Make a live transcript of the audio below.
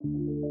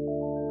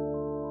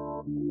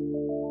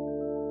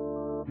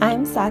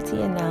I'm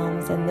Satya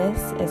Nelms, and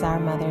this is Our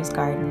Mother's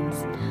Gardens.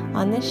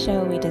 On this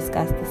show, we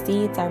discuss the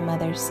seeds our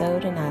mothers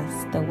sowed in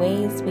us, the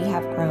ways we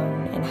have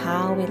grown, and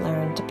how we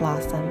learned to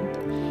blossom.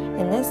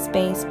 In this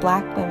space,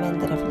 Black women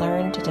that have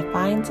learned to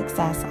define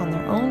success on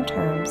their own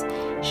terms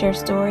share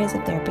stories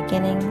of their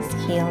beginnings,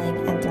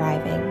 healing, and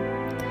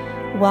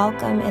thriving.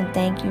 Welcome and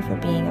thank you for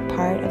being a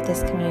part of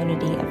this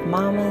community of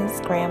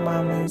mamas,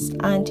 grandmamas,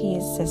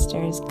 aunties,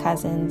 sisters,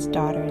 cousins,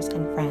 daughters,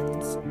 and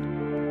friends.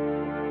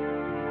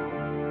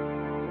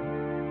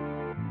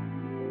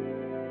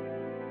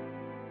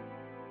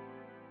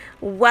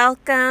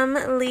 Welcome,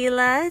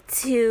 Leela,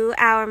 to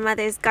Our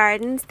Mother's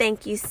Gardens.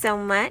 Thank you so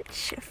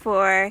much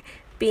for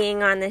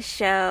being on the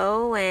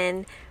show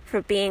and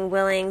for being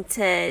willing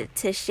to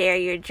share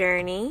your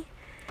journey.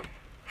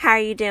 How are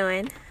you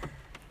doing?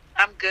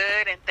 I'm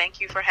good, and thank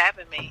you for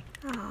having me.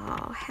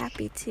 Oh,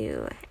 happy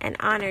to, and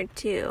honored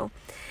too.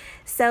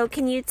 So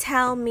can you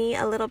tell me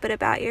a little bit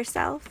about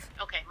yourself?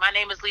 Okay, my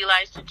name is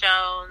Leela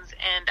Jones,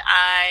 and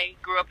I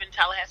grew up in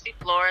Tallahassee,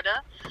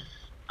 Florida.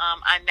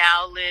 I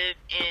now live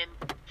in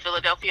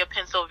Philadelphia,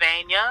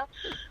 Pennsylvania.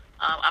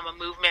 I'm a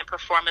movement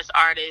performance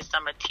artist.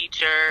 I'm a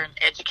teacher, an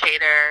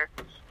educator.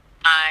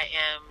 I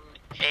am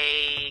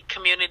a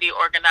community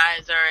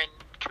organizer and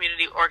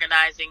community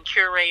organizing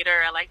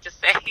curator, I like to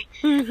say.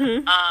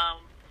 Mm-hmm.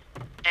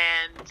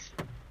 And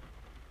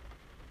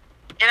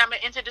I'm an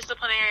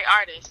interdisciplinary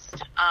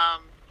artist.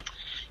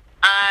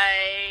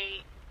 I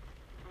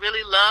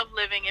really love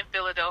living in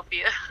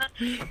Philadelphia.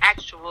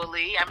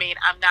 Actually, I mean,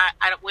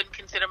 I wouldn't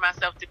consider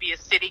myself to be a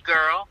city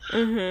girl,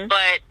 Mm-hmm.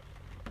 but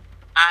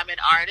I'm an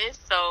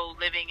artist, so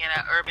living in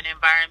an urban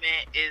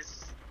environment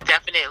is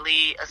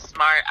definitely a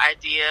smart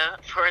idea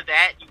for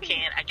that. You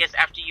can, I guess,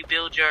 after you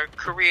build your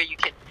career, you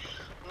can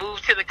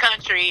move to the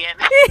country and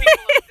people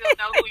will still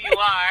know who you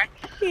are.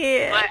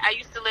 Yeah. But I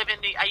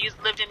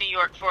lived in New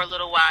York for a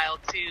little while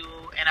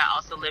too, and I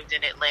also lived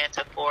in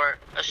Atlanta for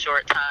a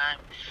short time.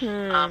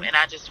 And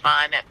I just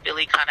find that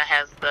Philly kind of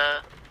has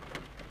the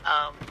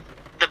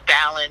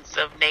balance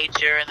of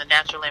nature and the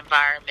natural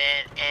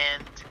environment,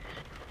 and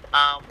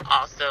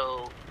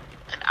also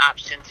an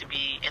option to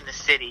be in the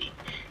city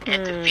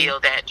and to feel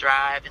that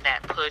drive and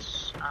that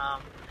push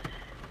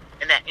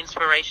and that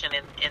inspiration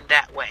in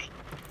that way.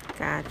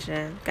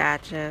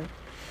 Gotcha.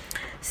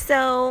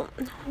 So,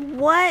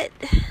 what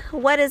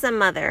is a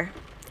mother?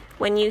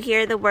 When you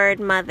hear the word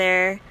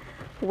mother,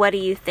 what do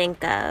you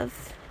think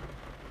of?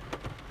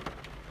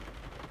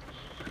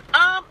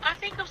 I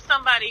think of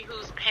somebody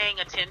who's paying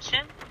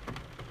attention,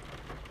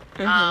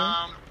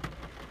 Mm-hmm.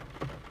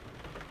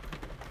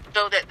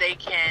 so that they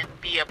can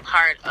be a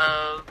part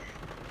of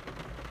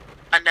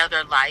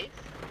another life,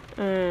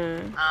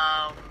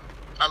 a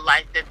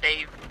life that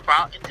they've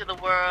brought into the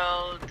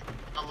world,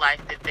 a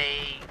life that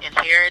they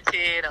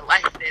inherited, a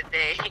life that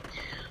they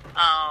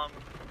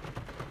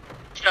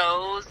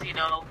chose,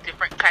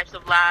 different types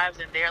of lives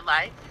in their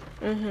life.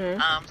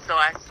 Mm-hmm. So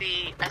I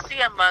see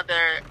a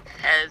mother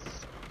as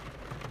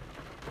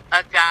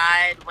a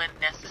guide when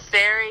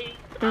necessary,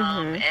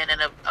 Mm-hmm. and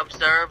an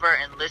observer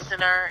and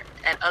listener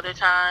at other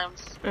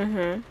times.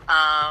 Mm-hmm.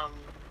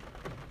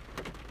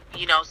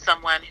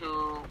 Someone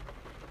who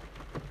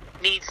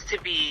needs to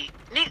be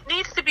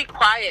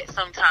quiet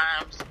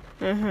sometimes.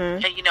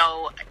 Mm-hmm. And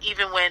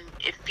even when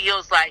it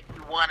feels like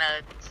you want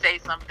to say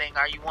something,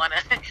 or you want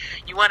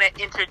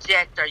to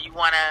interject, or you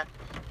want to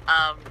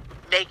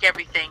make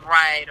everything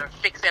right or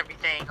fix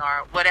everything,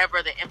 or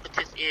whatever the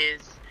impetus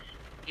is.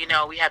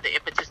 We have the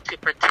impetus to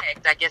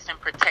protect. I guess in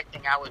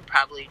protecting, I would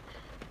probably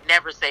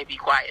never say be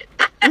quiet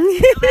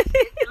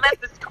unless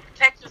this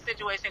protection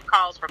situation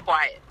calls for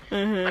quiet.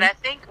 Mm-hmm. But I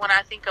think when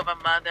I think of a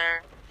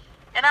mother,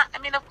 and I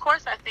mean, of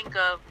course, I think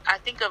of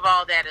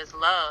all that as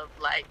love,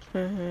 like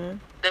Mm-hmm.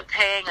 the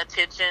paying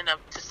attention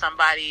to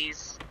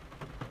somebody's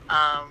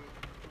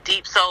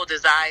deep soul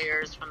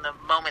desires from the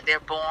moment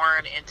they're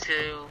born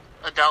into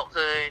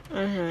adulthood,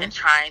 Mm-hmm. and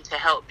trying to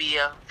help be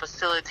a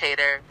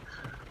facilitator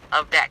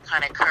of that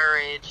kind of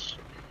courage,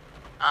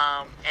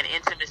 and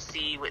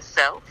intimacy with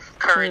self,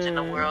 courage in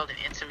the world and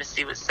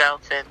intimacy with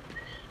self. And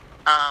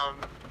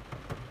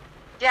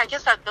I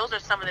guess those are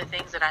some of the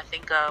things that I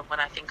think of when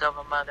I think of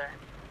a mother.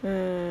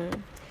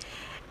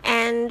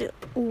 And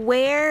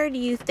where do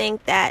you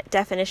think that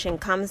definition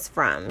comes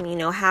from?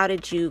 How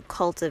did you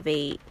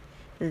cultivate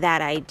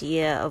that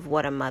idea of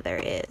what a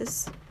mother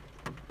is?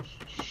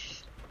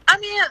 I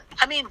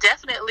mean,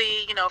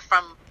 definitely,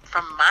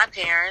 from my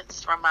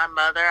parents, from my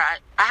mother.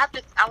 I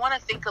want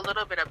to think a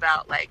little bit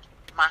about like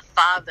my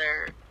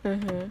father,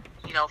 Mm-hmm.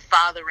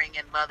 Fathering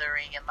and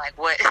mothering, and like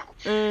what,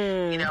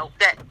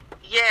 that.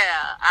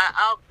 Yeah,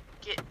 I'll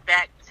get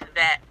back to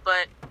that,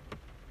 but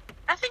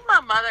I think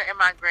my mother and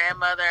my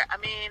grandmother. I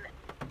mean,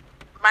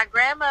 my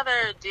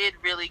grandmother did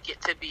really get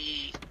to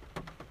be,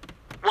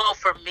 well,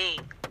 for me.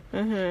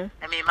 Mm-hmm.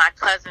 I mean, my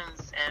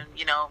cousins and,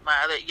 my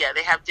other,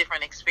 they have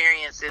different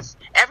experiences.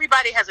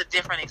 Everybody has a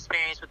different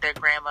experience with their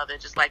grandmother,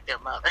 just like their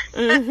mother.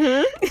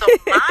 Mm-hmm. So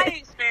my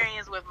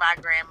experience with my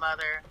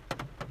grandmother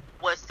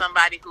was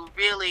somebody who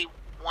really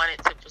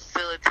wanted to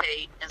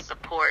facilitate and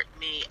support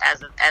me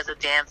as a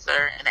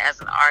dancer and as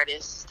an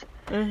artist.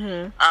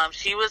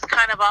 She was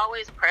kind of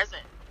always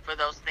present for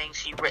those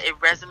things. It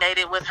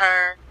resonated with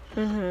her.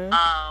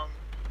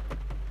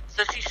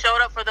 So she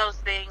showed up for those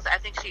things. I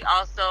think she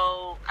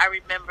also, I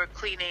remember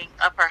cleaning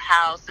up her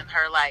house and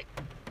her like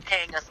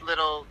paying us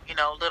little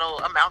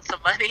amounts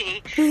of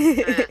money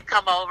to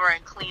come over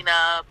and clean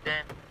up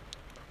and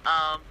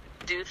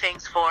do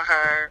things for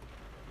her.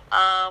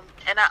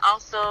 And I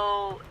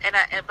also,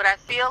 but I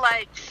feel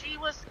like she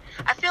was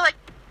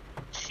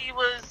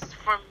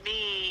for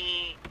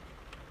me.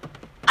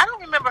 I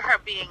don't remember her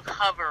being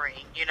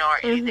hovering, or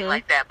anything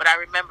like that. But I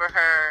remember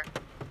her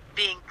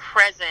being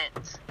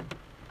present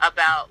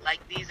about like,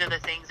 these are the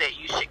things that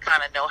you should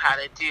kind of know how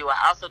to do.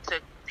 I also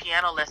took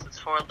piano lessons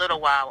for a little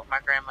while with my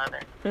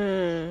grandmother.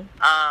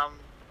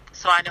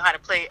 So I know how to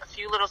play a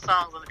few little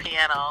songs on the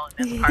piano,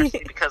 and that's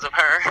partially because of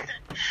her.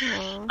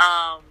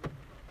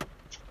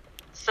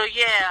 So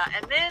yeah,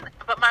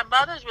 but my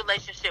mother's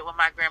relationship with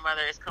my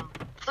grandmother is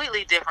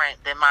completely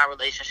different than my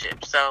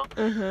relationship. So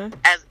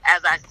as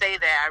I say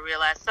that, I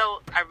realize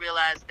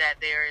that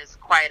there is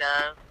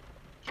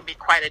can be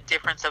quite a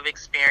difference of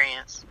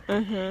experience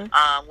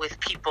with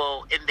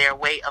people in their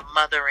way of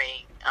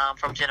mothering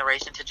from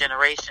generation to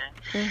generation.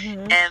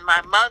 And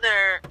my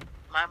mother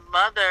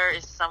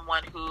is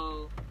someone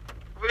who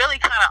really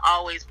kind of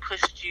always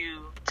pushed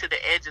you to the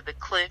edge of the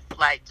cliff,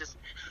 like just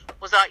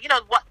was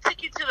what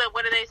took you to the,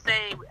 what do they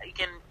say,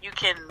 you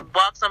can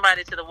walk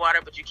somebody to the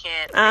water but you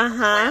can't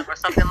swim, or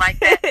something like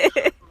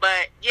that.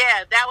 But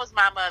yeah, that was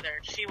my mother.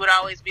 She would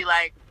always be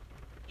like,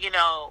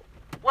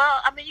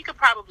 well, I mean, you could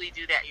probably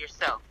do that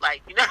yourself.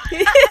 Like, she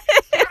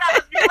would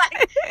always be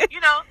like,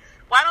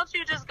 why don't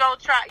you just go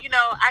try,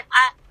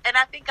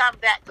 I think I'm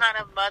that kind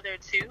of mother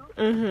too.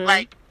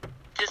 Like,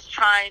 just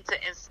trying to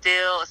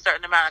instill a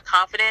certain amount of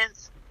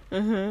confidence.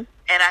 And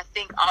I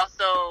think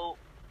also,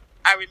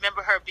 I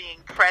remember her being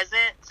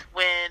present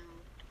when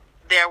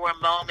there were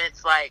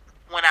moments like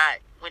when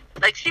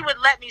she would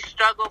let me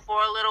struggle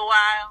for a little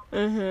while,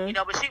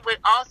 but she would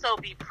also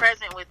be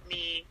present with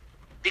me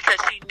because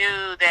she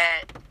knew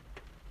that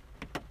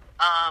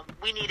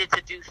we needed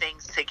to do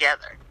things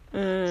together.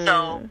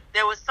 So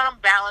there was some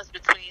balance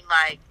between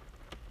like,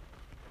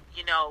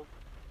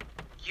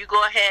 you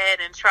go ahead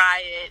and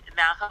try it, and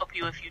I'll help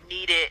you if you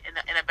need it,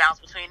 and a balance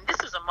between, this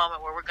is a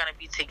moment where we're going to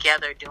be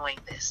together doing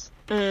this.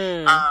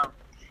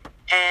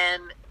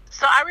 And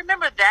so I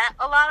remember that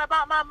a lot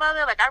about my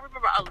mother. Like, I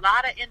remember a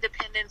lot of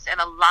independence and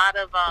a lot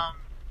of, I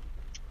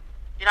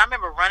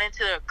remember running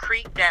to a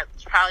creek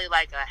that's probably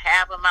like a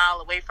half a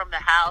mile away from the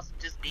house, and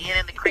just being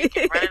in the creek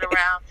and running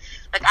around.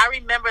 Like, I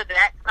remember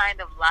that kind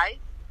of life.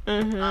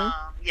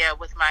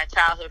 With my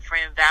childhood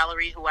friend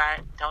Valerie, who I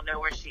don't know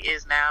where she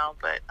is now,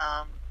 but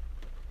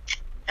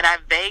and I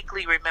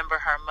vaguely remember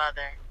her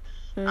mother.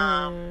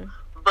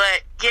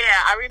 But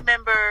yeah, I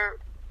remember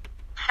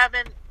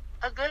having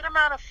a good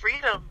amount of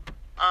freedom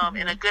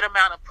and a good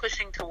amount of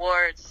pushing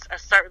towards a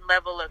certain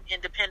level of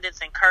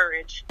independence and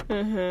courage.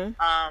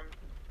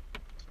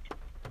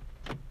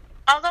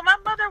 Although my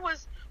mother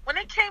was, when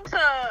it came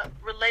to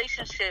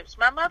relationships,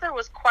 my mother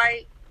was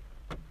quite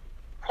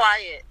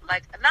quiet.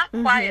 Like, not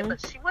quiet, but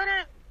she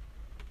wouldn't,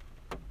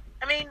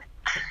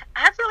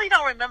 I really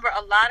don't remember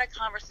a lot of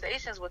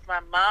conversations with my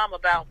mom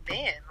about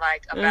men,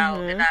 like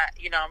about, and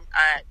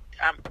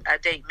I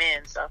date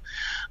men, so,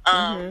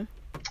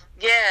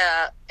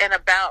 yeah, and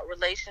about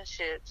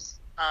relationships.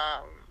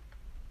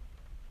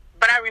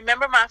 But I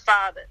remember my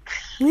father,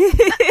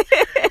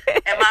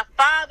 and my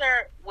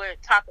father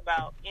would talk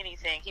about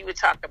anything. He would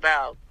talk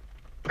about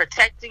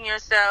protecting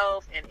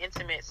yourself in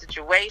intimate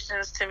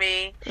situations to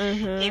me.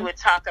 He would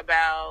talk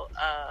about,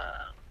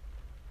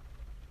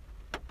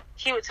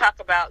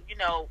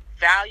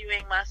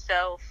 valuing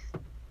myself,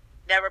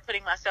 never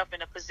putting myself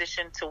in a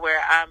position to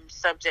where I'm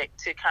subject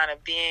to kind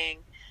of being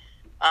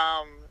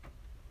a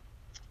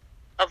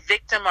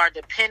victim or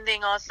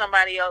depending on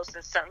somebody else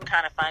in certain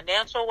kind of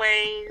financial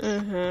ways.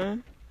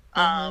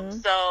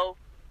 So,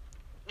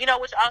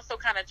 which also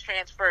kind of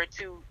transferred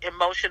to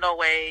emotional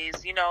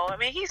ways.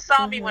 He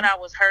saw me when I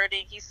was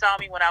hurting. He saw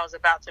me when I was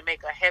about to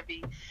make a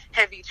heavy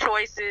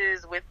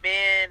choices with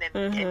men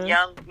and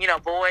young,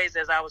 boys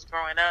as I was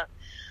growing up.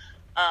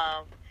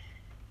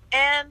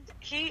 And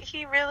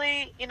he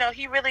really,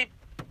 he really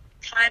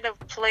kind of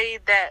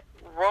played that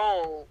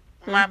role.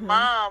 My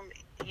mom,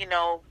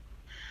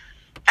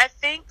 I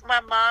think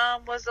my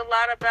mom was a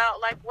lot about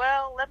like,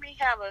 well, let me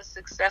have a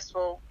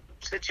successful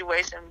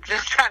situation.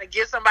 Just trying to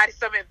give somebody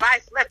some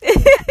advice. Let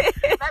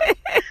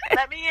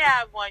me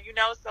have one,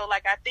 So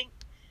like, I think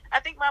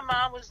my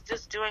mom was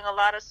just doing a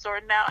lot of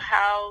sorting out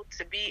how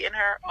to be in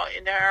her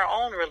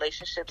own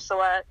relationship.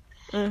 So I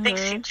think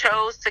she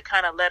chose to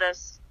kind of let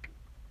us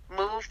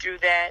move through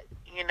that,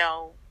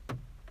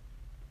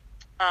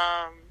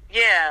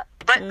 yeah,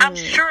 but I'm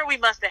sure we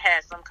must have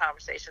had some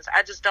conversations.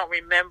 I just don't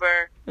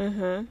remember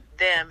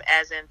them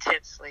as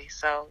intensely.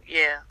 So,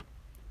 yeah.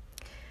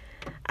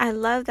 I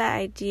love that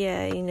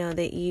idea,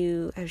 that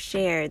you have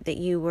shared, that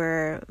you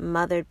were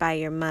mothered by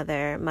your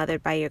mother,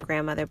 mothered by your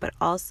grandmother, but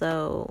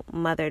also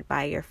mothered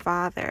by your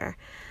father.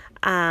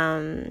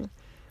 And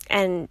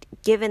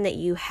given that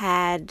you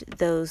had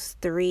those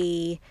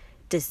three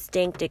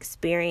distinct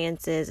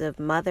experiences of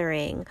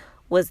mothering,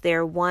 was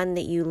there one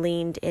that you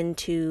leaned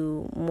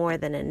into more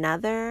than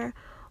another?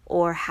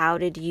 Or how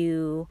did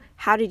you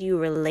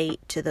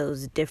relate to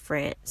those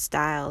different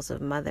styles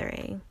of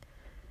mothering?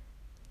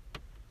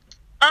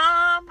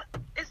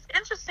 It's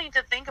interesting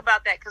to think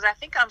about that, because I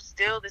think I'm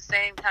still the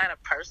same kind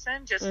of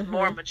person, just Mm-hmm.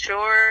 more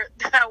mature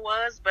than I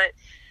was. But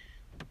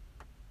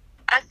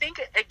I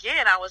think,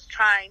 again, I was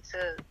trying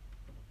to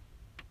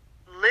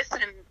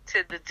listen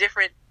to the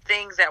different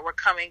things that were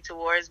coming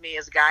towards me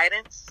as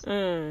guidance.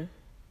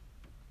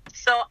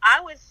 So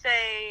I would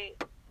say,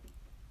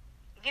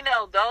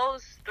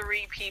 those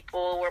three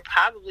people were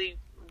probably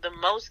the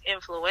most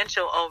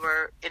influential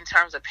in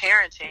terms of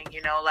parenting,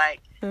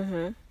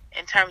 Mm-hmm.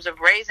 in terms of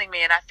raising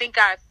me. And I think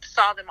I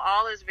saw them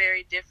all as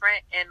very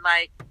different. And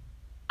I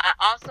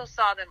also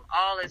saw them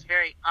all as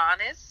very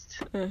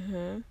honest.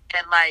 Mm-hmm.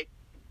 And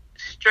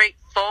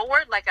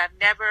straightforward. I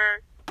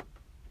never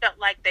felt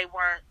like they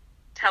weren't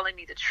telling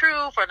me the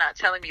truth or not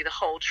telling me the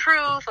whole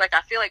truth.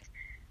 I feel like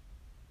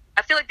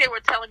they were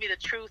telling me the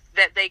truth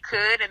that they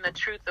could and the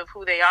truth of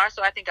who they are.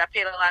 So I think I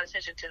paid a lot of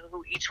attention to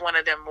who each one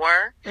of them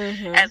were.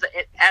 Mm-hmm.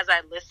 as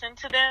I listened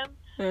to them.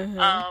 Mm-hmm.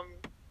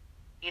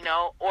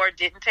 Or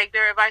didn't take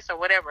their advice or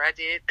whatever I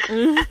did.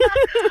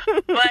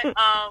 But,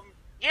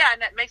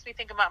 and that makes me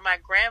think about my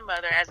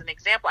grandmother as an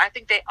example. I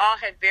think they all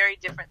had very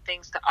different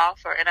things to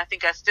offer. And I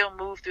think I still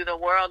move through the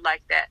world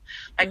like that.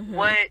 Mm-hmm.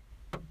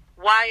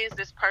 Why is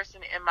this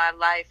person in my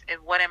life,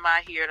 and what am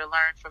I here to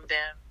learn from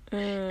them?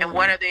 And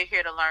what are they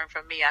here to learn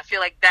from me? I feel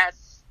like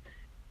that's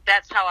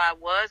how I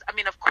was. I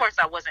mean, of course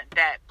I wasn't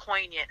that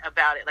poignant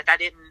about it.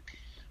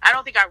 I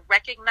don't think I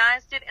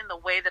recognized it in the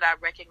way that I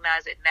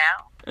recognize it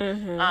now.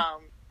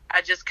 Mm-hmm.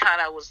 I just kind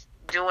of was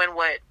doing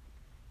what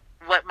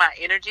my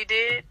energy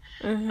did.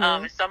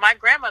 Mm-hmm. So my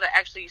grandmother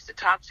actually used to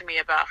talk to me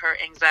about her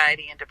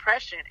anxiety and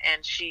depression,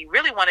 and she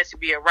really wanted to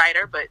be a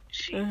writer, but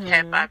she mm-hmm.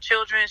 had 5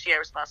 children, she had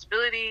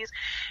responsibilities,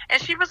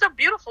 and she was a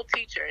beautiful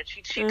teacher, and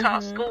she mm-hmm.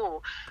 taught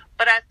school.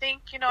 But I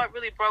think, it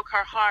really broke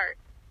her heart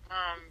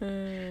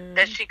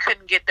that she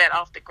couldn't get that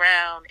off the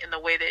ground in the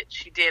way that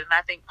she did. And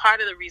I think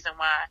part of the reason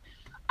why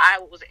I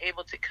was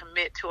able to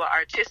commit to an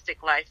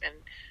artistic life and,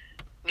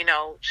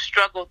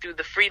 struggle through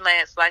the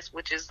freelance life,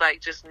 which is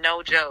just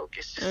no joke.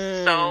 It's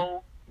just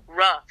so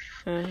rough.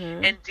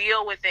 Mm-hmm. And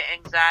deal with the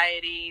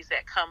anxieties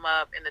that come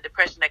up and the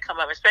depression that come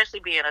up,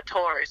 especially being a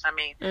Taurus. I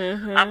mean,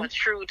 mm-hmm. I'm a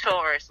true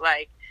Taurus.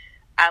 I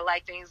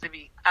like things to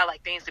be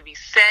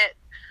set.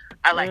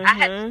 Mm-hmm. I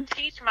had to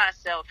teach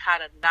myself how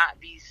to not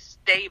be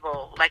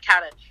stable, how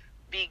to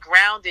be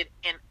grounded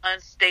in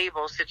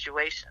unstable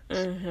situations.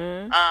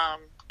 Mm-hmm.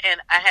 And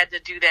I had to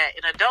do that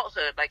in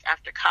adulthood,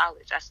 after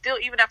college.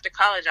 Even after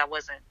college, I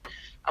wasn't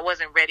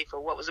ready for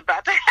what was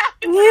about to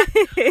happen when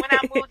I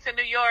moved to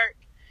New York.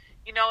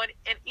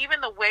 And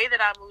even the way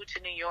that I moved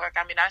to New York,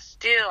 I mean, I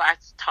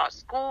taught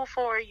school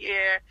for a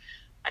year.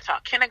 I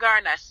taught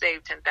kindergarten. I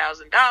saved $10,000,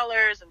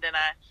 and then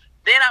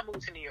I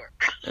moved to New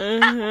York.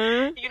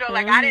 Mm-hmm.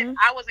 Mm-hmm.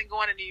 I wasn't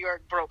going to New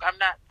York broke. I'm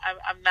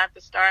not the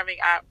starving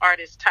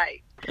artist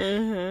type.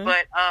 Mm-hmm.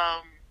 But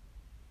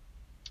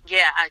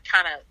I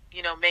kind of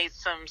made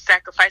some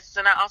sacrifices,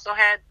 and I also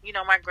had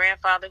my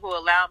grandfather who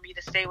allowed me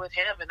to stay with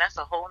him, and that's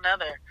a whole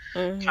nother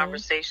mm-hmm.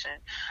 conversation.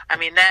 I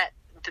mean, that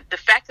the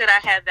fact that I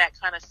had that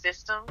kind of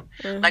system,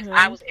 mm-hmm.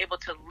 I was able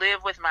to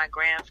live with my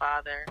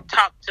grandfather,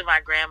 talk to my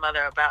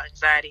grandmother about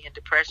anxiety and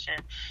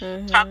depression,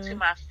 mm-hmm. talk to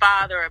my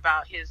father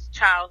about his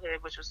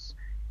childhood, which was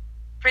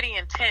pretty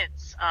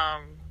intense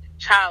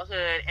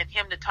childhood, and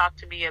him to talk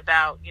to me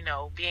about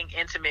being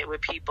intimate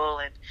with people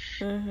and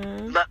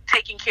mm-hmm.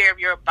 Taking care of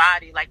your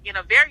body, in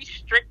a very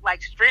strict,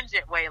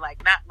 stringent way, not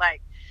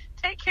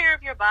take care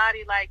of your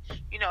body,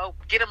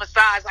 get a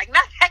massage,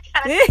 not that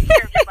kind of take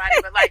care of your body,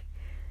 but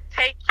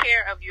take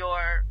care of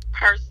your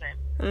person,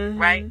 mm-hmm.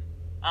 right?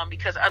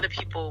 Because other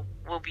people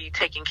will be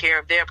taking care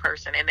of their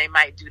person, and they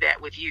might do that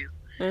with you.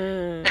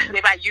 Mm.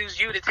 They might use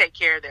you to take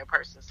care of their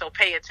person. So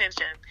pay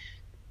attention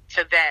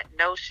to that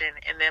notion.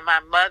 And then my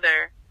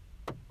mother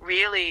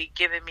really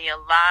given me a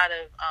lot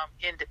of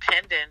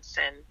independence.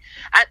 And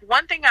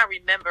one thing I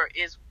remember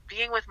is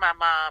being with my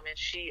mom, and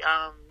she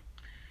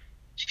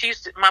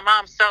my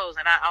mom sews,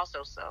 and I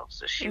also sew.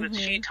 So mm-hmm.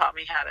 she taught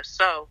me how to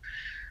sew.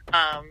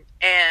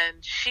 And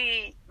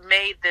she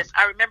made this.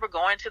 I remember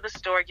going to the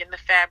store, getting the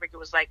fabric. It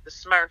was like the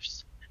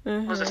Smurfs.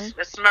 Mm-hmm. It was a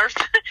Smurf,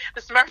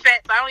 the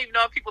Smurfettes. I don't even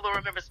know if people will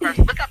remember Smurfs.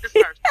 Look up the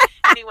Smurfs.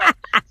 Anyway,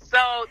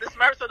 so the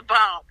Smurfs are the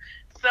bomb.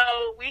 So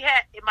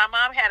my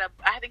mom had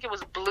I think it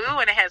was blue,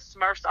 and it had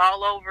Smurfs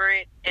all over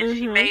it. And mm-hmm.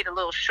 she made a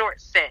little short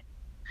set.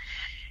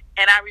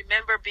 And I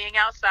remember being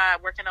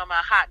outside working on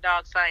my hot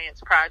dog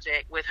science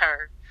project with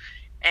her.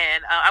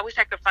 And I wish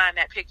I could find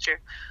that picture.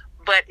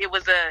 but it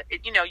was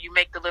you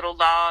make the little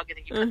log and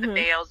then you put the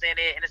nails in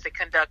it, and it's a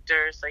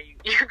conductor. So you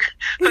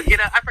cook it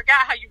up. I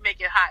forgot how you make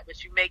it hot,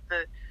 but you make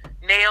the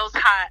nails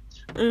hot,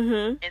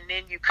 and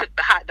then you cook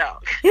the hot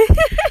dog.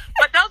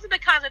 But those are the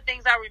kinds of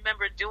things I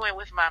remember doing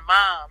with my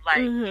mom.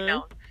 Like,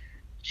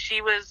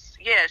 she was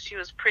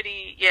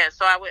pretty,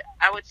 so I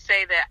would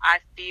say that I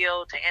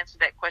feel, to answer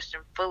that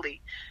question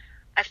fully,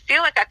 I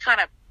feel like I kind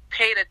of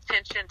paid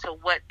attention to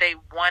what they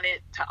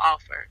wanted to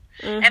offer.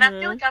 And I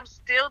feel like I'm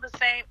still I'm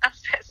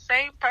that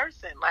same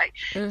person. Like,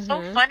 it's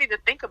so funny to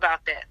think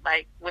about that.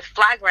 Like, with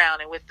Fly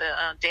Ground and with the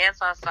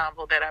dance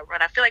ensemble that I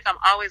run, I feel like I'm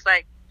always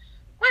like,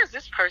 what is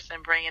this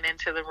person bringing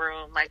into the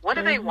room? Like, what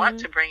do they want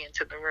to bring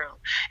into the room?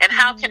 And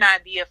how can I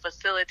be a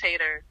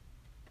facilitator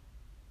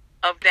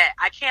of that?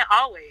 I can't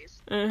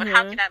always, but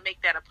how can I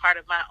make that a part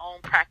of my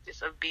own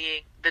practice of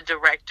being the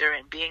director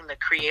and being the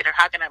creator?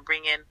 How can I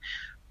bring in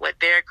what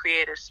their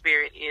creative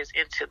spirit is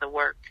into the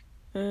work?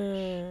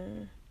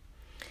 And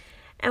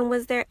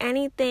was there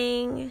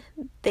anything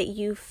that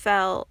you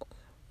felt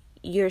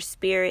your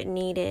spirit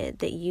needed,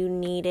 that you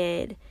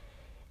needed,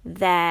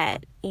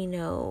 that,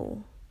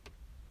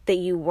 that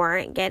you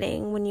weren't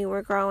getting when you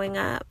were growing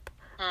up?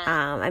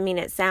 I mean,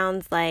 it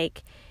sounds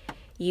like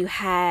you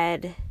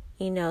had,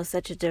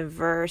 such a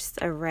diverse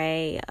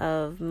array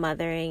of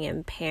mothering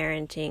and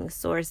parenting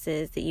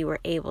sources that you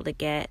were able to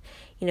get,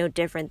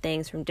 different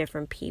things from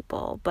different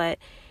people. But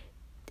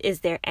is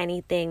there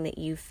anything that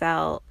you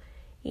felt,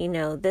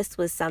 this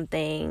was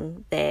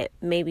something that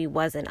maybe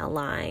wasn't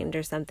aligned,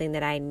 or something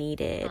that I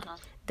needed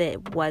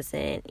that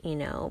wasn't,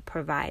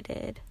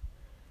 provided?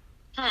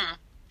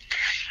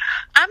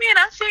 I mean,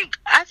 I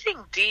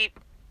think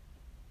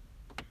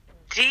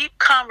deep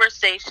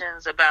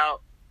conversations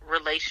about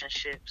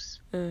relationships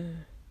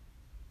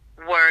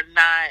were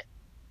not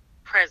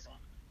present.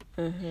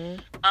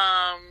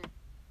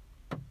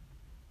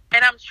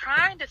 And I'm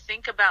trying to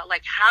think about,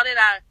 like, how did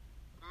I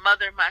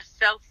mother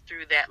myself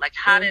through that? Like,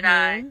 how did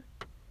I,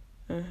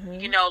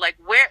 like,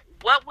 where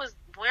was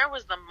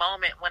the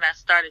moment when I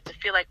started to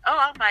feel like, oh,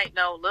 I might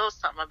know a little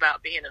something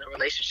about being in a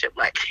relationship?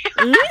 Like,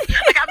 when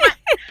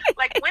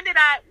did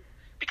I,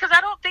 because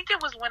I don't think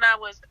it was when I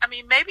was, I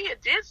mean, maybe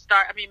it did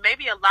start. I mean,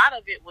 maybe a lot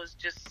of it was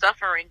just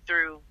suffering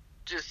through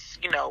just,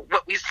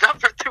 what we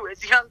suffer through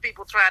as young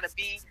people trying to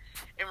be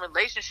in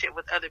relationship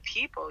with other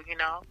people,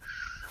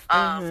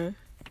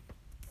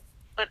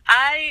 But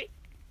I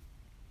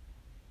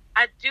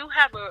do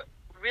have a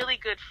really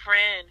good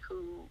friend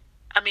who,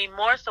 I mean,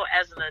 more so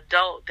as an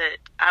adult, that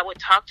I would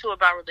talk to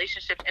about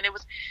relationships. And it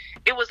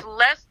was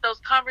less, those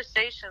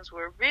conversations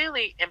were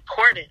really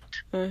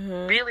important,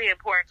 really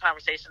important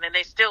conversations, and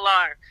they still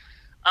are.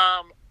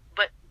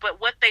 But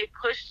what they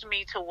pushed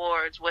me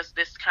towards was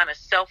this kind of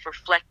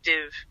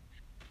self-reflective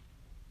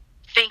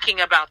thinking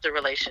about the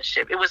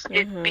relationship.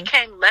 It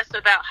became less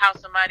about how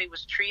somebody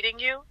was treating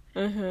you.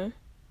 And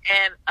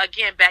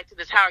again, back to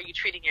this, how are you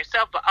treating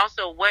yourself? But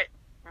also, what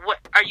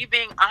are you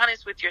being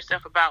honest with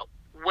yourself about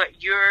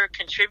what you're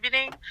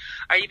contributing?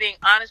 Are you being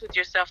honest with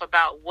yourself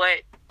about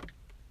what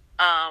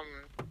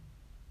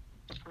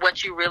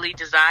you really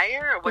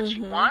desire, or what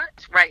you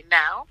want right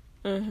now,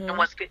 and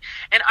what's good?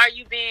 And are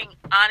you being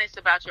honest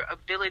about your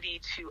ability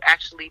to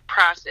actually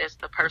process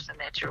the person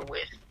that you're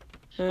with?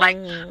 Like,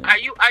 are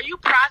you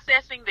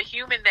processing the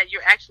human that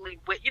you're actually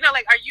with?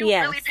 Like, are you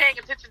really paying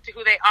attention to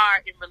who they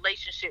are in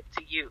relationship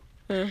to you?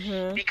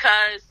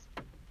 Because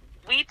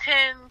we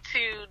tend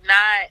to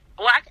not,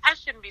 well, I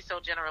shouldn't be so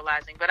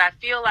generalizing, but I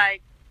feel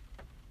like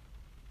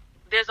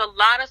there's a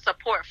lot of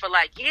support for,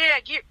 like, you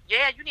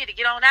need to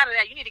get on out of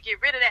that. You need to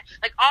get rid of that.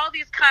 Like, all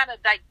these kind of,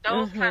 like,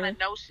 those kind of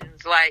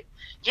notions, like,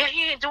 they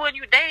ain't doing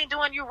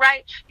you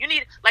right. You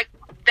need, like,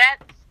 that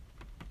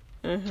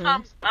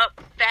comes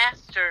up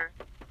faster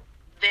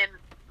than,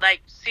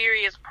 like,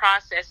 serious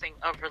processing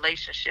of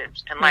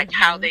relationships and, like,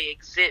 how they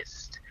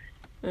exist.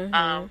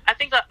 I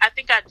think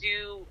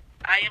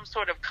I am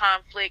sort of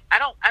conflict. I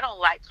don't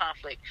like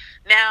conflict.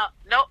 Now,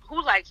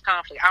 who likes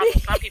conflict? I don't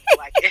know. Some people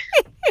like it.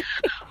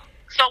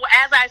 So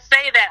as I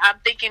say that, I'm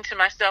thinking to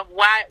myself,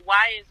 why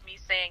is me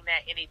saying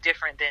that any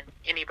different than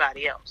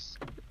anybody else?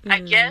 I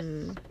guess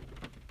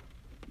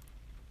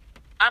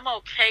I'm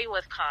okay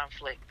with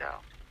conflict,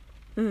 though.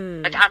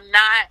 Like,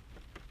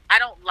 I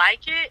don't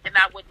like it, and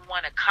I wouldn't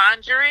want to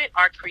conjure it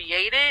or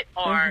create it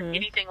or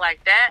anything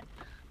like that.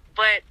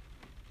 But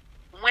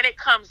when it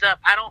comes up,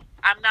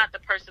 I'm not the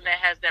person that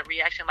has that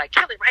reaction, like,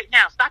 kill it right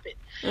now, stop it.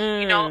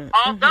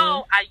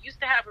 Although I used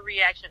to have a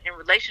reaction in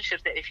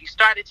relationships that if you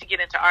started to get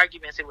into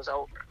arguments, it was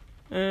over.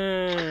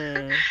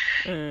 And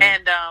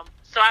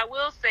so I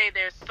will say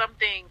there's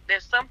something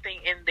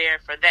in there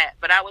for that.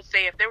 But I would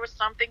say if there was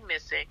something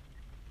missing,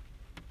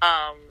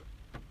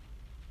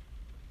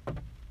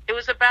 it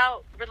was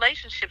about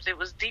relationships. It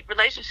was deep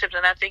relationships.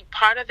 And I think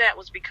part of that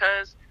was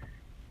because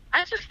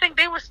I just think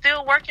they were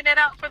still working it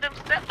out for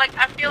themselves. Like,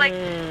 I feel like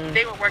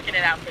they were working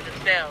it out for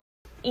themselves.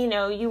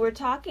 You were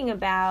talking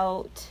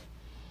about,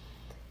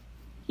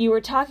 you were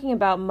talking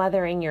about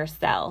mothering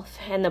yourself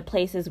and the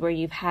places where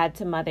you've had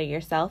to mother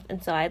yourself.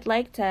 And so I'd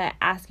like to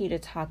ask you to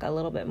talk a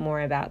little bit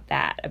more about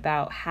that,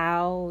 about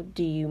how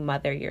do you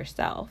mother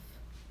yourself?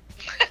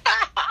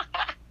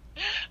 I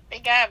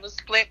think I have a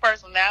split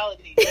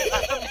personality.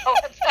 I don't know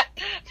what's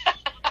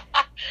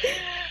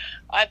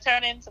I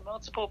turn into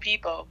multiple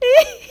people.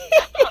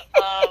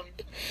 You're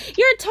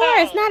a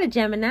Taurus, not a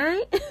Gemini.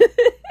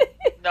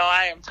 No,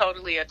 I am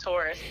totally a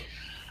Taurus.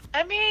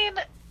 I mean,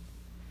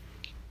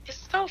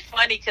 it's so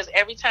funny because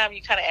every time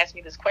you kind of ask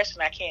me this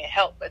question, I can't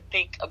help but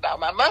think about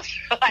my mother.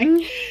 Like,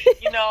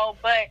 you know,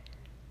 but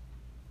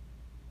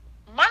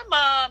my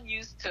mom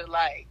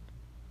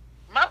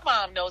my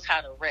mom knows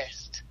how to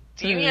rest.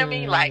 Do you hear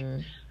me? Like,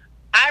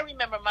 I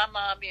remember my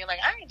mom being like,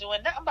 I ain't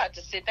doing nothing. I'm about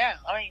to sit down.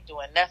 I ain't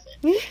doing nothing.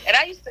 And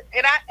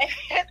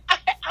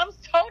I'm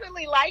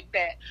totally like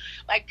that.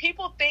 Like,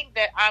 people think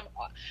that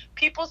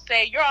people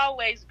say, you're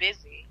always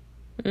busy.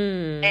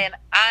 And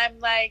I'm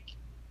like,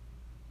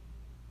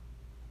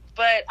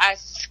 but I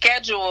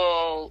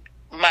schedule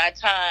my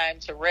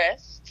time to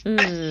rest.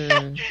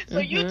 So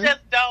you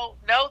just don't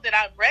know that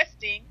I'm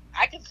resting.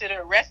 I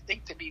consider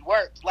resting to be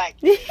work. Like,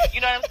 you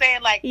know what I'm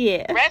saying? Like,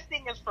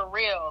 resting is for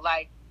real.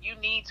 Like, you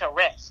need to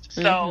rest.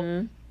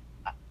 So,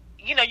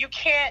 you know, you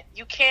can't,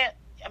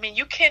 I mean,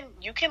 you can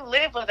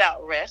live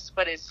without rest,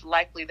 but it's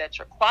likely that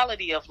your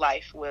quality of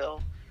life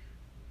will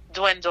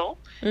dwindle.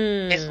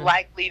 It's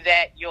likely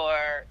that you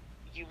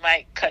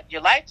might cut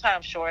your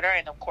lifetime shorter.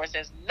 And of course,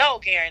 there's no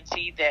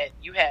guarantee that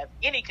you have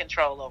any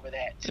control over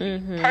that, to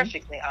be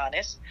perfectly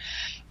honest.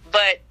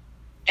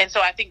 And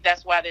so I think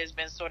that's why there's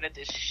been sort of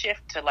this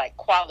shift to like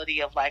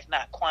quality of life,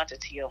 not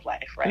quantity of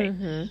life, right?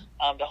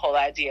 The whole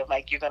idea of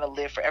like you're going to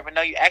live forever.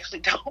 No, you actually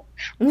don't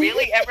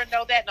really ever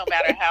know that, no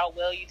matter how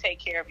well you take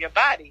care of your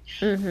body.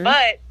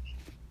 But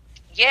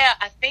yeah,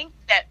 I think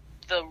that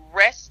the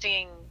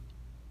resting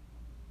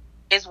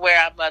is where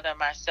I mother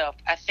myself.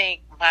 I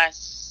think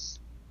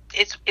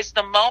it's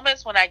the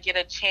moments when I get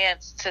a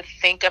chance to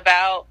think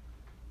about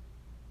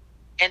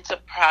and to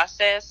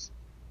process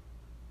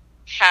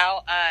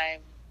how I'm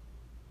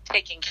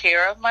taking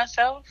care of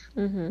myself.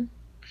 And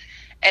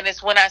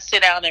it's when I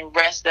sit down and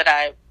rest that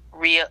I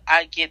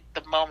get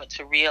the moment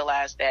to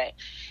realize that.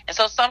 And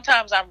so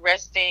sometimes I'm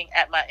resting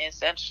at my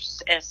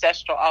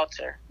ancestral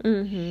altar.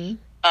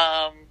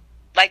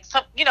 Like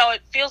you know, it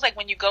feels like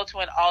when you go to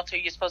an altar,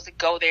 you're supposed to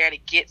go there to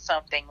get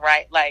something,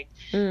 right? Like,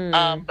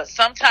 but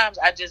sometimes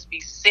I just be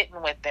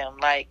sitting with them,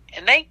 like,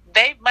 and they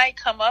might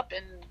come up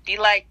and be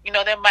like, you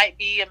know, there might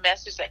be a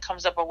message that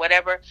comes up or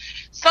whatever.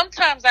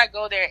 Sometimes I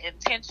go there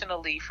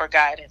intentionally for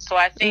guidance. So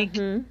I think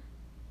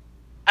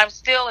I'm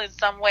still in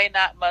some way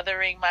not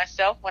mothering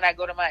myself when I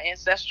go to my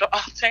ancestral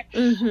altar.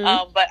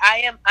 But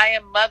I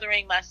am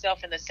mothering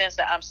myself in the sense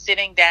that I'm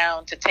sitting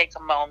down to take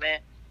a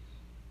moment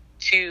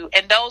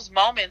and those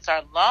moments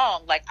are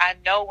long. Like, I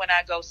know when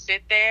I go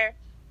sit there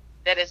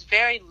that it's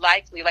very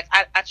likely, like,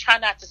 I try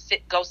not to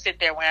go sit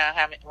there when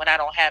I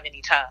don't have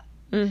any time.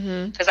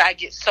 Because I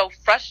get so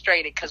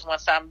frustrated because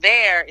once I'm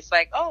there, it's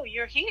like, oh,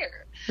 you're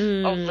here.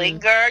 Oh,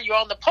 linger. You're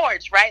on the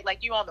porch, right?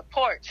 Like, you're on the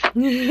porch. So,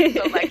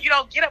 like, you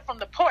don't get up from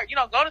the porch. You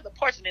don't go to the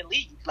porch and then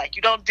leave. Like,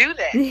 you don't do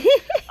that.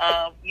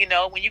 You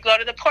know, when you go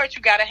to the porch,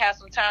 you got to have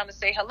some time to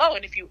say hello.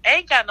 And if you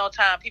ain't got no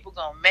time, people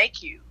going to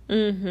make you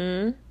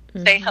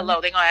say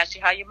hello. They're going to ask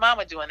you how your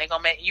mama doing. They're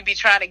going to make you be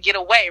trying to get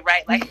away,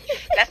 right? Like,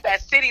 that's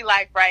that city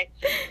life, right?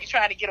 You're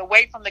trying to get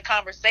away from the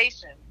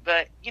conversation.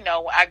 But, you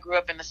know, I grew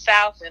up in the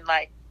South, and,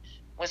 like,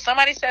 when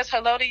somebody says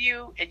hello to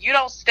you and you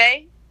don't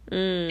stay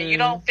and you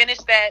don't finish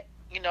that,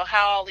 you know,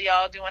 how all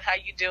y'all doing, how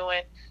you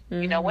doing,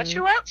 you know, what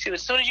you up to?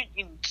 As soon as you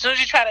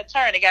try to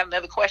turn, they got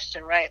another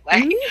question, right?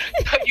 Like,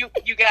 you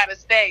got to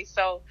stay.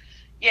 So,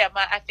 yeah,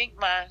 I think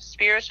my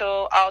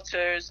spiritual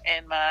altars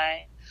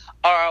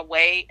are a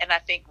way, and I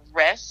think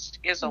rest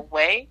is a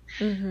way.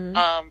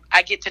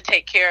 I get to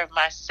take care of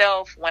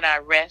myself when I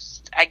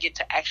rest. I get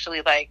to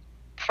actually, like,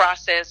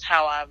 process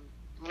how I'm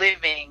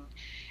living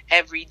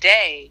every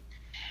day.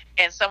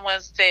 And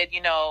someone said,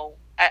 you know,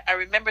 I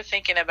remember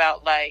thinking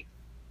about, like,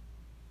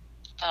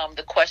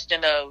 the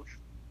question of,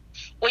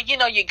 well, you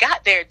know, you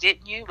got there,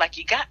 didn't you? Like,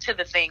 you got to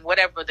the thing,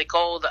 whatever the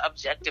goal, the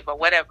objective, or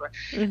whatever.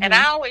 And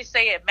I always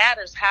say it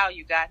matters how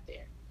you got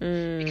there.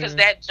 Because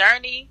that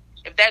journey,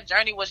 if that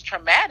journey was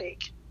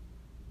traumatic,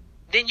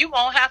 then you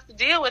won't have to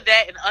deal with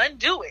that and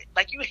undo it.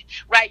 Like, you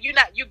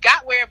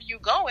got wherever you're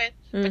going,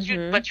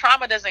 but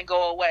trauma doesn't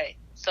go away.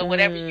 So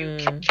whatever you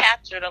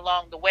captured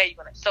along the way,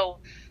 so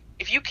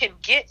if you can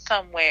get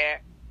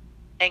somewhere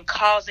and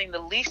causing the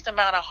least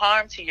amount of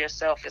harm to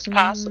yourself as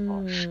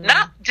possible,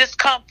 not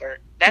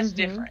discomfort, that's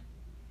different,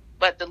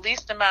 but the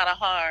least amount of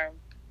harm,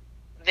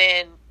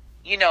 then,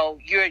 you know,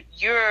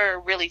 you're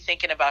really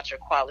thinking about your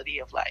quality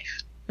of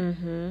life.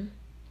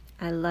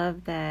 I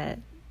love that.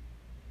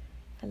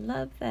 And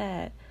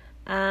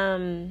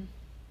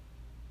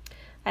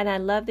I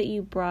love that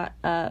you brought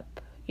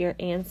up your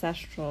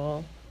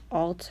ancestral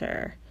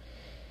altar.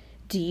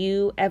 Do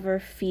you ever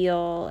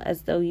feel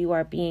as though you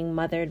are being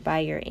mothered by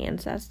your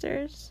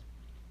ancestors?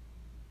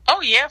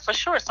 Oh yeah, for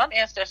sure. Some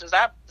ancestors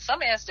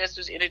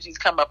energies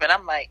come up, and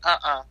I'm like,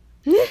 I'm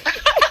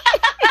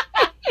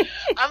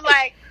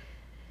like,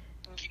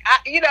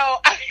 you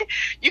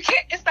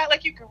can't. It's not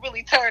like you can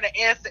really turn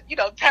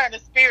turn the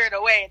spirit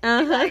away.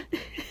 And like,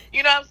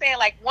 you know what I'm saying?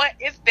 Like, what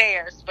is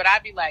theirs? But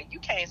I'd be like, you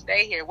can't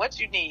stay here. What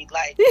you need?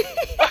 Like,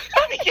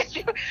 let me get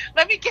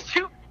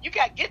you. You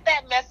got to get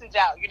that message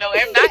out. Not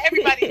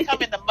everybody's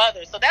coming to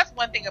mother. So that's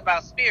one thing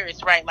about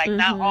spirits, right? Like,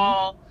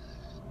 not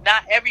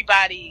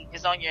everybody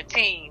is on your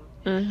team.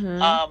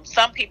 Mm-hmm.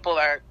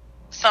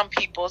 Some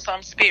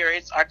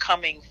spirits are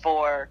coming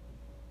for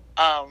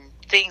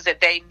things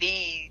that they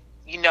need,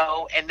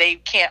 and they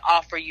can't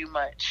offer you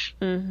much,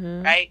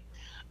 right?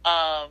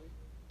 And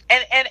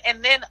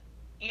then,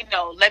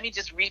 let me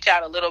just reach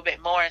out a little bit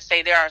more and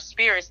say there are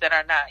spirits that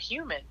are not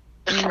human,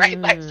 right?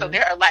 Like, so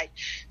there are like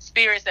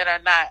spirits that are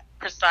not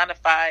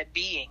personified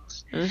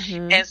beings.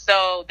 And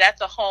so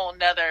that's a whole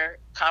nother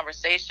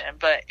conversation.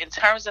 But in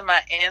terms of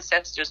my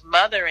ancestors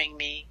mothering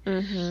me,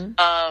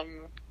 I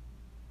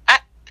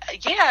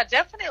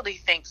definitely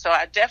think so.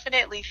 I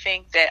definitely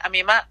think that,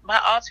 my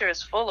altar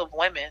is full of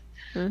women.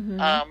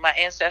 My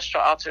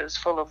ancestral altar is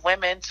full of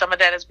women. Some of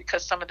that is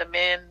because some of the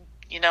men,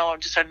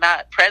 just are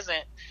not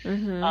present.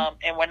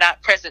 And we're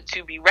not present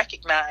to be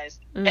recognized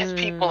as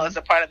people, as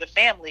a part of the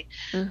family.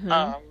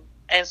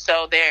 And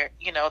so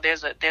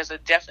there's a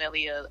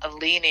definitely a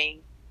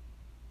leaning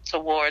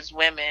towards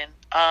women.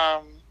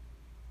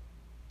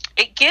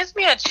 It gives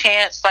me a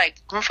chance,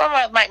 like, from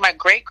my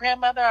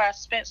great-grandmother, I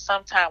spent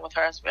some time with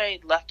her. I was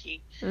very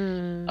lucky.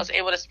 I was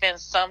able to spend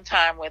some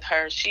time with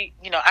her. She,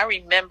 I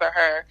remember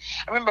her.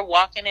 I remember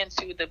walking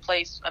into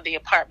the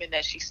apartment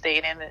that she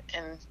stayed in,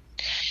 and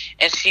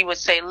she would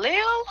say,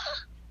 Leola?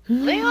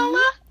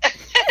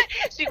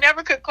 She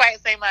never could quite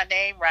say my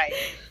name right.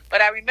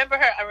 But I remember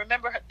her,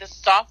 the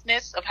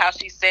softness of how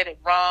she said it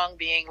wrong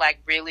being, like,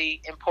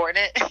 really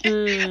important.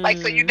 Like,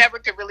 so you never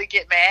could really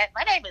get mad.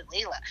 My name is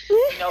Leela.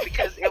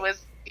 Because it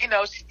was,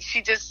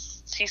 she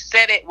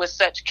said it with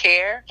such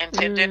care and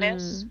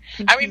tenderness.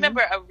 I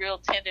remember a real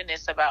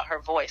tenderness about her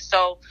voice.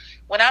 So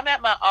when I'm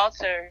at my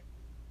altar,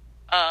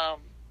 and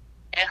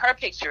her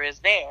picture is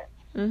there,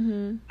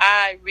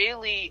 I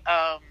really,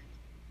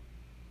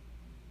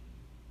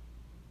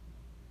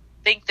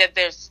 think that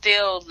there's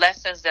still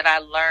lessons that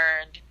I'm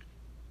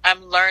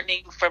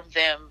learning from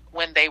them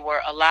when they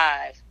were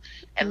alive,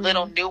 and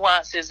little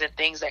nuances and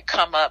things that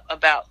come up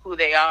about who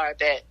they are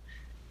that,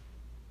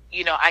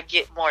 I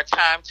get more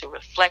time to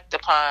reflect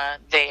upon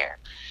there.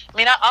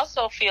 I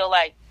also feel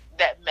like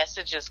that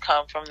messages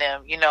come from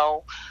them,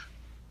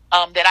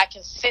 that I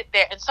can sit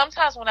there. And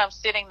sometimes when I'm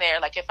sitting there,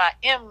 like if I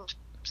am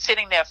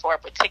sitting there for a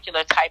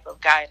particular type of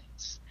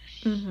guidance,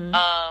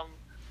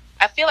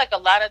 I feel like a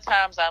lot of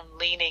times I'm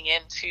leaning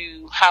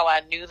into how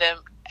I knew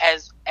them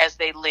as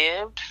they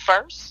lived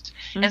first.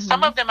 And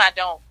some of them I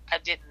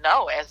didn't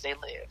know as they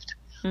lived.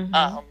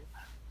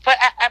 But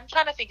I'm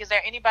trying to think, is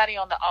there anybody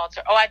on the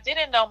altar? Oh, I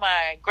didn't know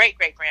my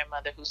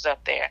great-great-grandmother who's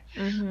up there.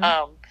 And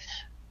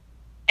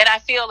I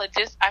feel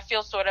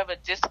sort of a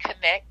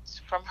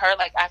disconnect from her.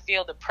 Like, I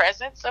feel the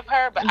presence of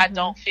her, but I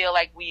don't feel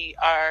like we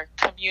are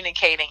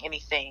communicating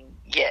anything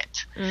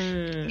yet,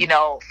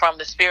 from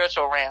the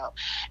spiritual realm.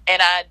 And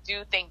I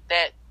do think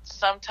that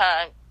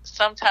sometimes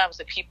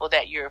the people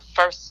that you've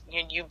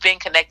been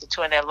connected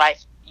to in their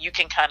life, you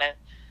can kind of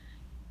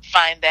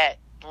find that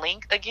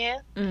link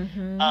again.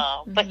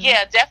 But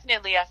yeah,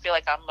 definitely I feel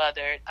like I'm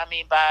mothered.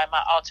 By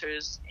my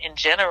altars in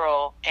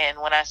general. And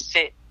when I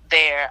sit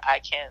there, I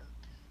can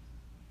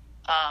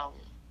I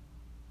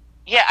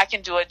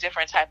can do a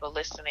different type of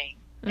listening,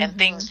 and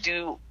things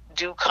do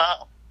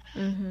come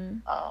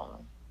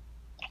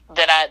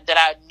that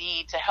I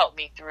need to help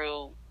me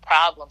through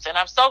problems. And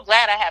I'm so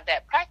glad I have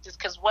that practice,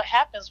 because what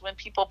happens when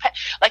people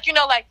like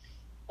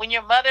when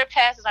your mother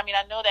passes, I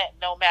know that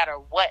no matter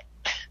what,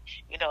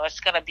 it's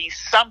going to be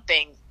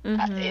something,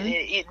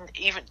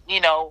 even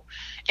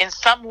in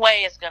some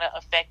way it's going to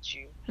affect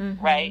you,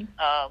 right?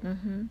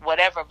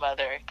 Whatever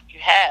mother you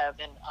have,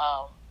 and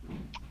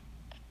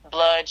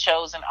blood,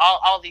 chosen,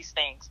 all these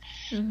things.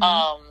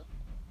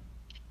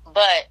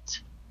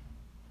 But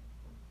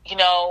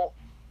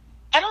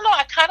I don't know,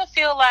 I kind of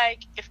feel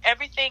like if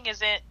everything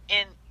is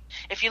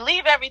if you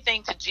leave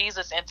everything to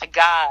Jesus and to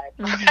God,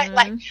 right?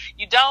 Like,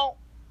 you don't,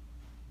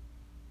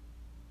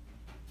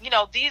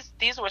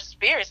 these were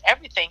spirits.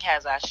 Everything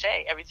has ashe.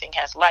 Everything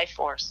has life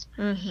force.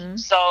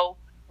 So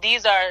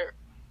these are,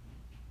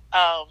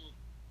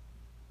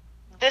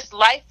 this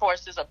life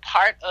force is a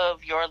part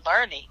of your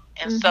learning.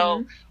 And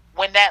so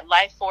when that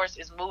life force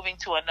is moving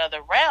to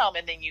another realm,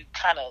 and then you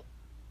kind of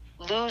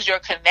lose your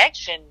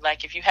connection,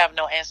 like if you have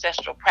no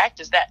ancestral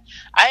practice, that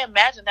I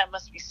imagine that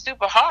must be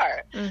super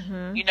hard.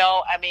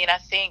 I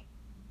think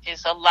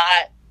it's a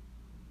lot.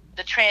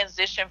 The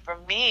transition for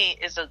me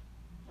is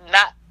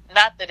not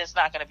that it's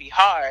not going to be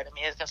hard.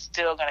 It's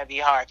still going to be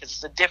hard, because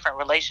it's a different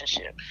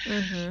relationship.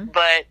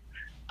 But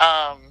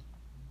I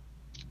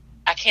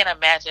can't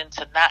imagine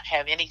to not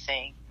have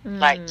anything,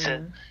 like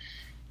to,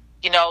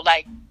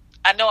 like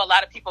I know a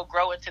lot of people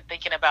grow into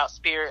thinking about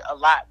spirit a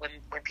lot when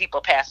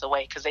people pass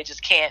away, because they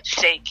just can't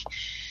shake.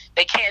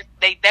 They can't.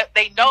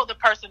 They know the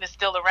person is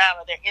still around,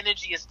 or their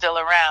energy is still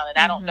around, and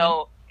I don't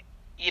know,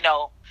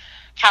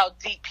 how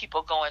deep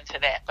people go into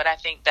that. But I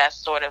think that's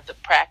sort of the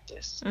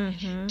practice,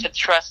 to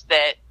trust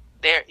that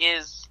there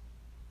is,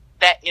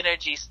 that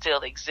energy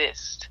still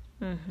exists.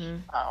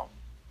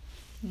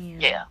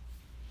 Yeah.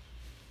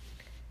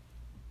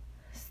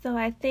 So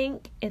I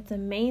think it's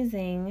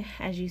amazing,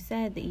 as you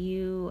said, that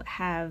you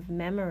have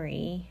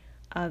memory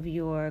of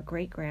your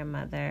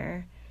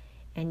great-grandmother,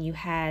 and you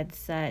had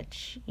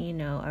such,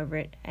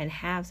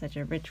 have such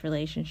a rich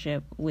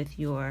relationship with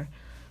your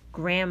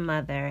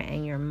grandmother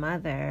and your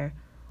mother.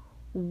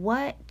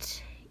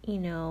 What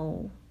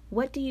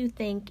do you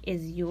think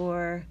is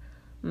your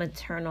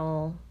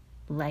maternal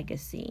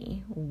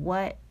legacy?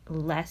 What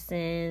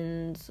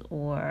lessons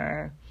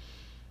or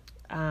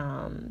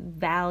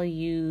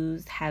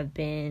values have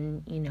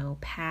been,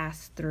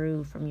 passed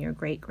through from your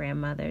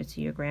great-grandmother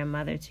to your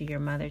grandmother to your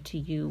mother to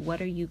you?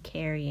 What are you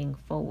carrying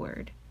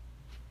forward?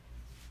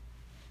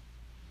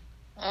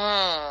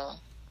 I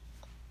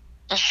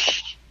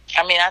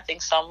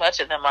think so much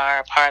of them are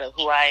a part of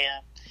who I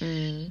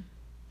am.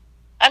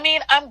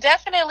 I'm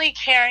definitely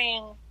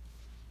carrying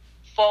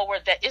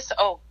forward that it's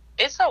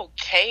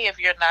okay if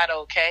you're not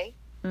okay.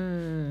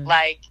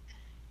 Like,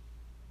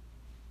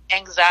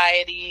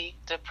 anxiety,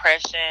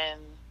 depression,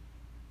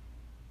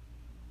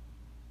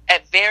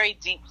 at very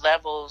deep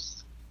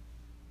levels,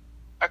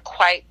 are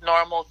quite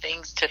normal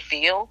things to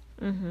feel.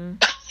 And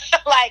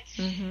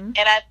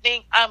I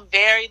think I'm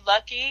very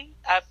lucky.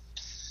 I'm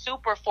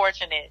super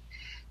fortunate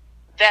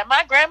that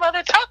my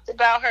grandmother talked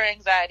about her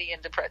anxiety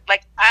and depression.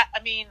 Like,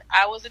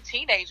 I was a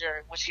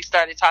teenager when she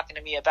started talking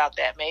to me about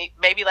that,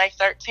 maybe like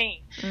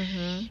 13.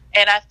 And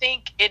I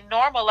think it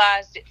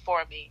normalized it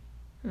for me.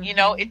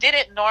 It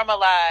didn't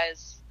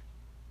normalize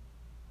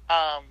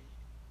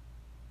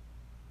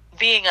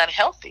being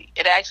unhealthy.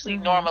 It actually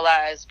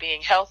normalized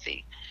being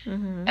healthy.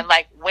 And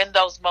like, when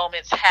those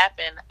moments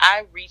happen,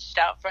 I reached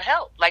out for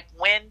help. Like,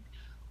 when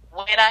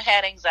I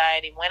had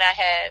anxiety, when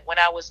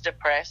I was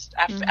depressed,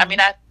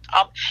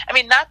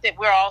 not that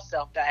we're all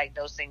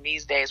self-diagnosing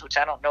these days, which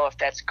I don't know if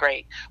that's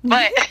great,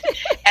 but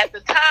at the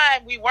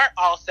time we weren't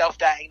all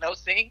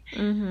self-diagnosing.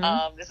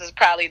 This is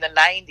probably the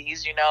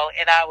 90s,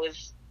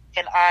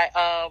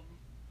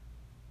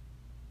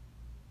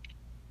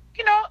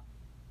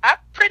 I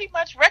pretty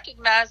much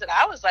recognized that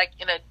I was like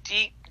in a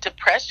deep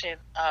depression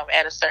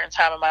at a certain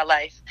time in my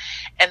life,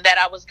 and that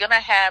I was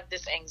gonna have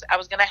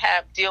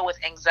deal with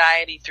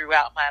anxiety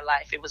throughout my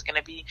life. It was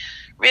gonna be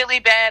really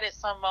bad at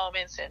some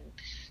moments and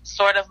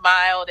sort of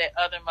mild at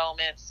other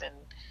moments, and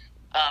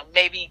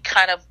maybe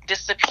kind of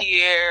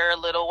disappear a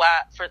little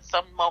while for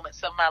some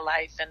moments of my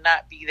life and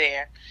not be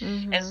there.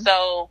 And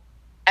so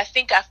I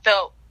think I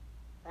felt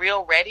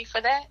real ready for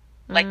that,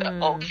 like the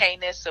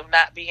okayness of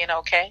not being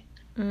okay.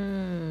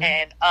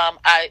 And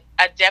I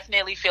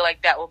definitely feel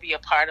like that will be a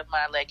part of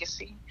my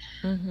legacy.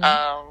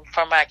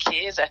 For my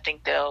kids, I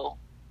think they'll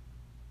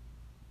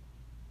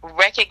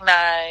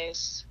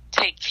recognize,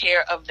 take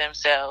care of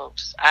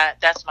themselves.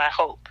 That's my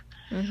hope.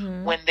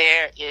 When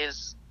there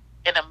is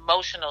an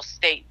emotional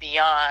state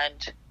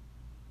beyond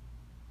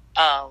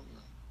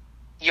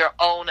your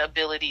own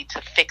ability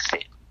to fix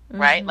it,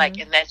 right? Like,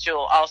 and that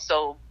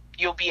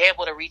you'll be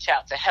able to reach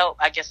out to help.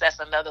 I guess that's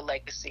another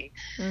legacy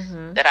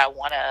that I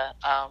want to,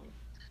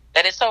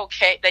 that it's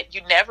okay, that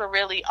you never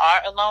really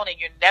are alone, and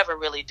you're never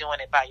really doing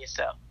it by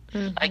yourself.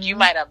 Like, you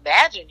might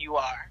imagine you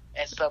are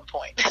at some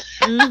point,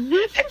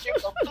 that you're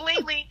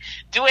completely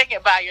doing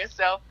it by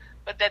yourself,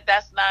 but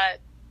that's not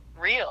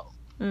real.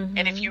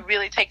 And if you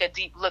really take a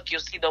deep look,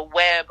 you'll see the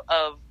web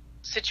of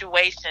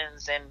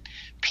situations and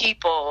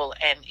people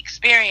and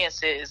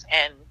experiences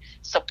and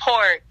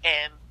support,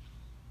 and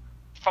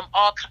from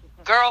all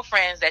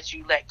girlfriends that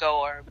you let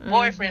go, or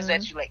boyfriends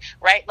that you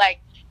right?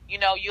 Like,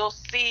 you'll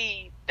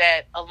see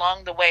that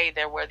along the way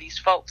there were these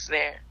folks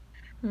there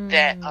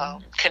that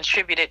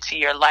contributed to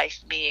your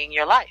life being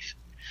your life.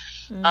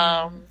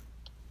 I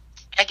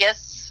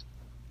guess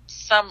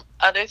some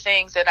other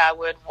things that I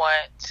would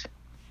want,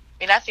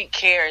 I think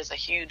care is a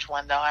huge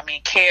one, though.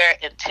 Care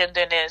and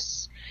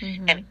tenderness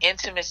and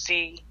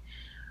intimacy,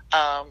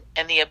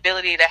 and the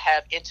ability to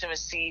have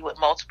intimacy with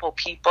multiple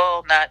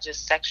people, not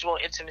just sexual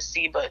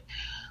intimacy, but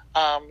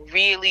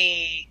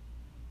really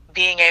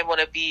being able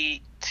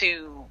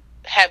to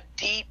have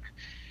deep,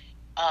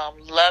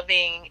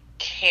 loving,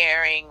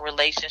 caring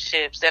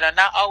relationships that are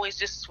not always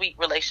just sweet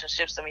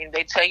relationships.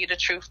 They tell you the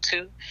truth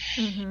too,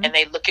 and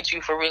they look at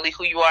you for really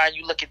who you are, and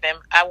you look at them.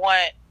 I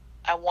want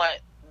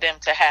them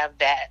to have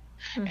that,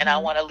 and I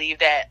want to leave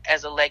that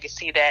as a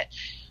legacy, that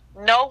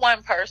no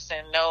one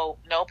person, no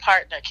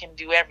partner can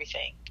do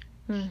everything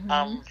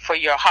for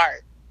your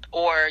heart,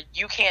 or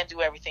you can't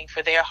do everything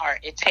for their heart.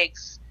 It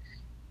takes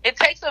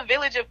a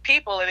village of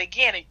people, and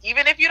again,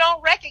 even if you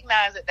don't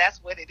recognize it,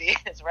 that's what it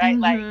is, right?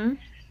 Like,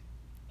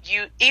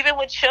 you, even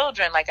with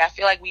children, like, I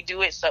feel like we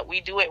do it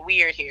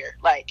weird here.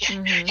 Like,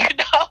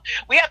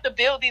 we have to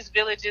build these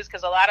villages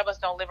because a lot of us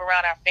don't live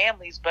around our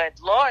families, but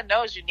Lord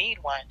knows you need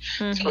one.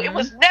 So it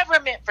was never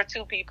meant for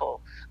two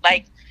people.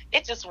 Like,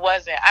 it just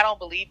wasn't. I don't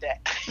believe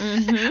that.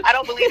 I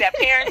don't believe that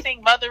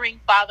parenting, mothering,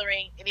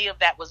 fathering, any of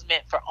that was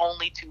meant for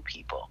only two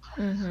people.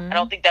 I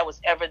don't think that was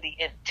ever the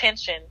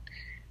intention.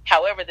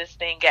 However, this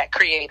thing got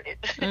created.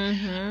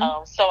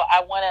 So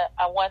I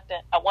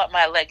want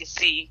my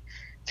legacy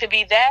to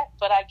be that,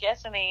 but I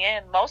guess in the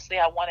end, mostly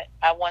I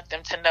want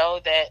them to know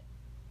that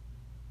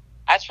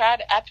I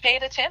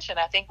paid attention.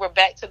 I think we're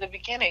back to the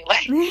beginning.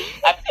 Like,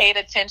 I paid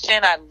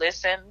attention, I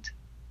listened,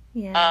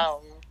 and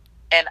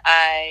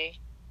I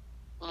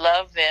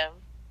love them.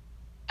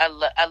 I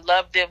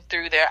love them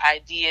through their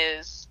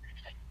ideas.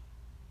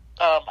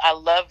 I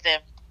love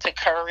them to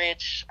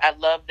courage. I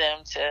love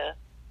them to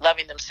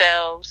loving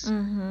themselves.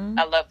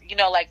 I love,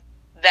 like,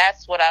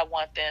 that's what I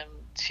want them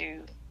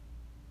to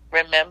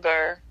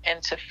remember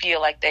and to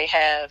feel like they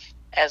have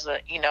as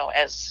I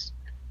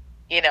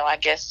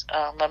guess,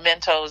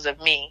 mementos of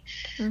me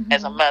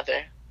as a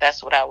mother.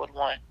 That's what I would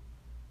want.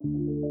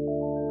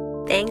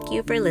 Thank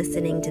you for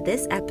listening to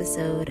this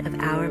episode of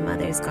Our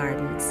Mother's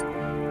Gardens.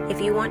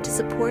 If you want to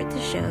support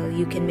the show,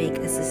 you can make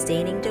a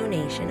sustaining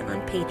donation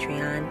on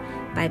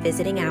Patreon by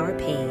visiting our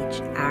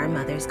page, Our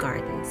Mother's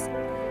Gardens.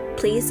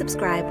 Please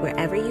subscribe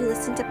wherever you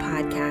listen to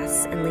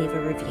podcasts and leave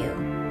a review.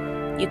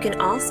 You can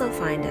also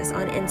find us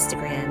on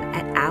Instagram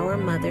at Our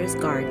Mother's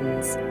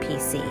Gardens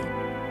PC.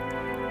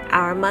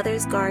 Our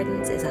Mother's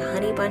Gardens is a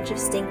Honey Bunch of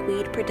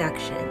Stinkweed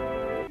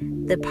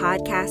production. The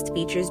podcast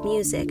features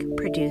music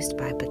produced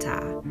by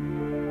Pata.